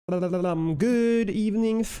Good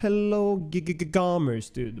evening, fellow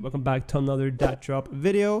gamers, dude. Welcome back to another DATDROP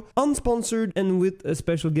video. Unsponsored and with a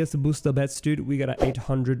special guest to boost the bets, dude. We got an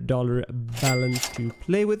 $800 balance to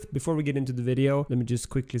play with. Before we get into the video, let me just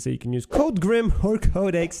quickly say you can use code GRIM or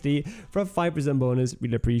code XD for a 5% bonus.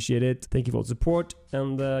 Really appreciate it. Thank you for all the support.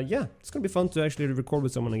 And yeah, it's gonna be fun to actually record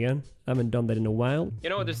with someone again. I haven't done that in a while. You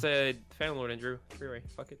know what? There's a fan lord in Drew. Freeway.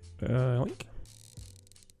 Fuck it. Oink.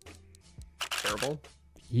 Terrible.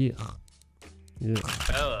 Yeah. You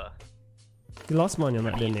lost money on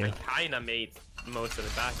that, didn't you? I kinda made most of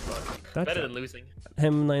it back, but better than losing.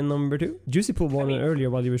 Hem9 number 2. Juicy pulled one earlier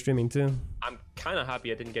while you were streaming too. I'm kinda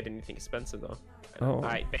happy I didn't get anything expensive though. Oh.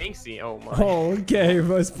 Alright, Banksy. Oh my. Oh, okay. If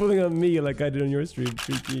I was pulling on me like I did on your stream,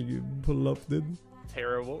 freaking you pull up, dude.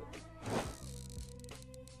 Terrible.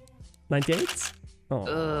 98? Oh.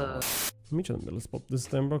 Let me try the middle spot this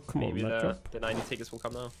time, bro. Come Maybe on, the 90 tickets will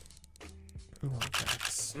come now. Oh,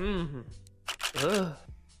 thanks.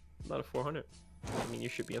 Not a 400. I mean, you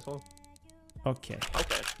should be as well. Okay.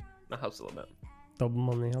 Okay. That helps a little bit. Double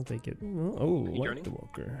money, I'll take it. Oh, like the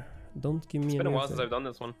Walker. Don't give me It's been a while since I've done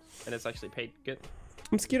this one, and it's actually paid good.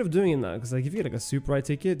 I'm scared of doing it now, because like if you get like a super high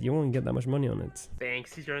ticket, you won't get that much money on it.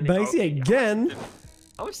 Banksy, you're in Banksy again?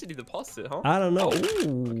 How much did you deposit, huh? I don't know. Oh,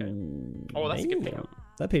 okay. Oh, that's a good payout.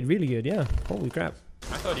 That paid really good, yeah. Holy crap.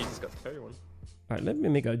 I thought you just got the 31. Alright, let me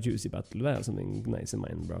make a juicy battle. I have something nice in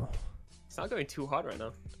mind, bro. It's not going too hard right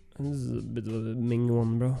now. This is a bit of a Ming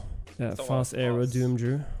one, bro. Yeah, so fast arrow, doom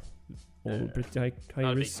drew. All pretty high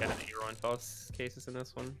Not a big risk. fan of hero and fast cases in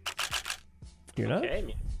this one. You're not? Okay, I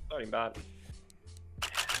mean, starting bad.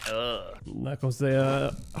 That comes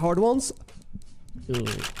the hard ones. Ugh.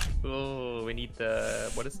 Oh, we need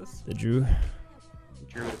the... What is this? The drew.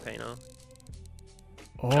 Drew to pay now.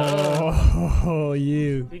 Oh,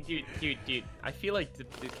 you. Dude. I feel like the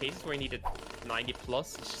cases where you needed 90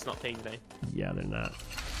 plus, it's just not paying today. Yeah, they're not.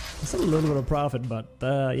 It's a little bit of profit, but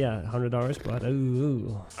yeah, $100, but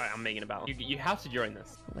ooh. Alright, I'm making a battle. You have to join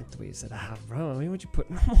this. I like the way you said have, bro. Why would you put...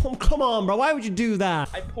 Oh, come on, bro. Why would you do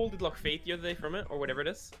that? I pulled the Luck Fate the other day from it, or whatever it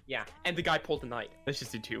is. Yeah, and the guy pulled the Knight. Let's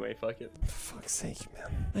just do two-way, fuck it. For fuck's sake,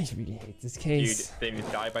 man. I really hate this case. Dude, they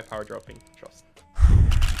would die by power dropping. Trust.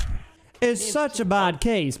 It's such a bad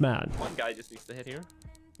case, man. One guy just needs to hit here.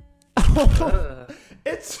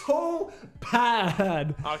 It's so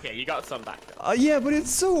bad. Okay, you got some back though. Yeah, but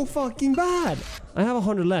it's so fucking bad. I have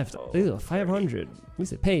 100 left. Ew, 500. At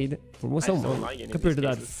least it paid for someone compared to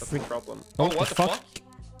that freak problem. Oh, what the fuck?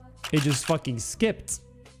 It just fucking skipped.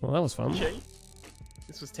 Well, that was fun. Okay.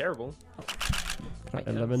 This was terrible.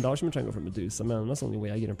 $11. I'm trying to go for Medusa, man. That's the only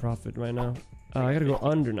way I get a profit right now. I gotta go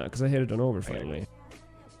under now because I hit it on over finally.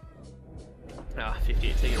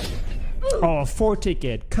 58 tickets. Oh, 4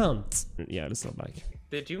 ticket. Cunt. Yeah, that's not like.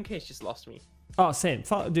 The Doom case just lost me. Oh, same.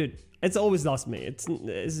 Dude, it's always lost me. It's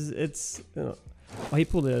you know. Oh, he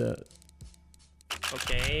pulled a...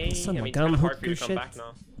 Okay. Son of I a mean, gun, it's hard for you hook to come back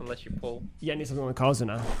now, unless you pull. Yeah, I need something on Kazu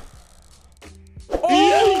now.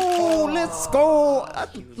 Oh, let's go! I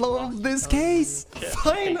love this case.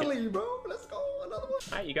 Finally, bro. Let's go. Another one.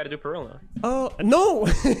 Alright, you gotta do Peril now. Oh, no!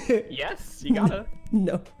 Yes, you gotta.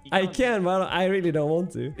 No, I can, but I really don't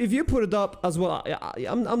want to. If you put it up as well,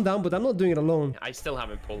 I'm down, but I'm not doing it alone. I still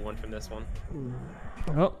haven't pulled one from this one.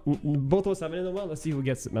 Oh, both of us have it in a while. Let's see who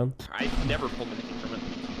gets it, man. I've never pulled anything from it.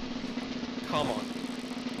 Come on.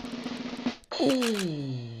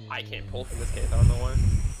 Ooh. I can't pull from this case, I don't know why.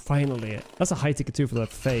 Finally. That's a high ticket too for that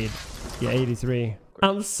fade. Yeah, 83.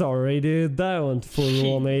 I'm sorry, dude. That went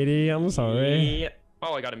full 180. I'm sorry. Yeah.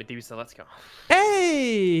 Oh, I got a Medusa. Let's go.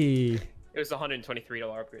 Hey! It was a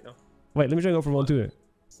 $123 upgrade though. Wait, let me try to go for 1-2.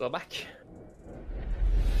 Still back.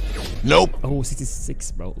 Nope. Oh,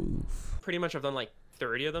 66, bro. Oof. Pretty much I've done like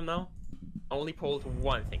 30 of them now. Only pulled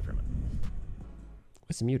one thing from it.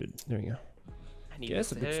 It's muted. There you go. I need Yeah,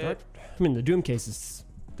 that's a good hit. start. I mean, the Doom case is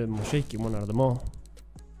the more shaky one out of them all.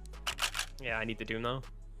 Yeah, I need the Doom now.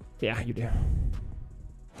 Yeah, you do.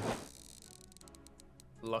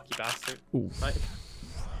 Lucky bastard. Oof.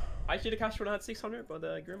 I should have cashed when I had 600, but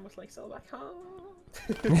Grim was like, sell back.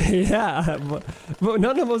 Yeah, but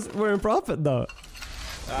none of us were in profit though.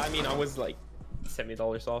 I mean, I was like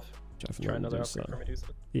 $70 off. Try another upgrade for Medusa.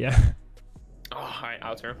 Yeah. Oh, alright,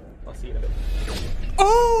 out here. I'll see you in a bit.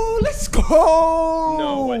 Oh, let's go!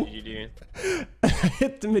 No, what did you do? I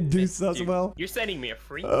hit the Medusa as well. You're sending me a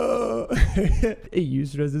free? A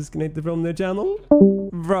user is disconnected from their channel?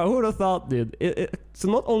 Bro, who would have thought, dude? So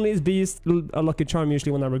not only is Beast a lucky charm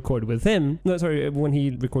usually when I record with him, no, sorry, when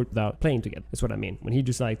he records without playing together. That's what I mean. When he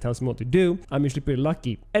just like tells me what to do, I'm usually pretty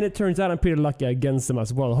lucky. And it turns out I'm pretty lucky against him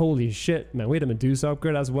as well. Holy shit, man. We had a Medusa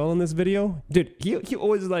upgrade as well in this video. Dude, he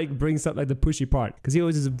always like brings up like the pushy part, because he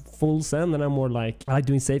always is full send and I'm more like, I like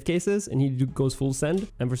doing safe cases, and he goes full send,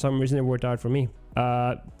 and for some reason it worked out for me.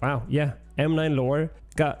 Wow, yeah. M9 lore,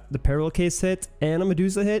 got the Peril case hit and a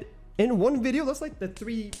Medusa hit in one video. That's like the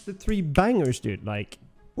three bangers, dude. Like,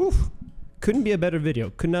 oof. Couldn't be a better video.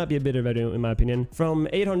 Could not be a better video in my opinion. From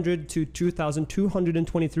 800 to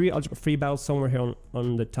 2,223. I'll just free battle somewhere here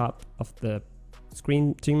on the top of the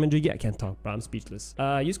screen. I can't talk, bro. I'm speechless.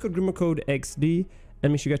 Use code XD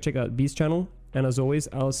and make sure you guys check out Beast's channel. And as always,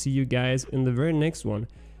 I'll see you guys in the very next one.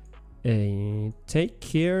 Take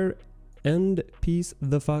care and peace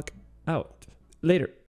the fuck out. Later.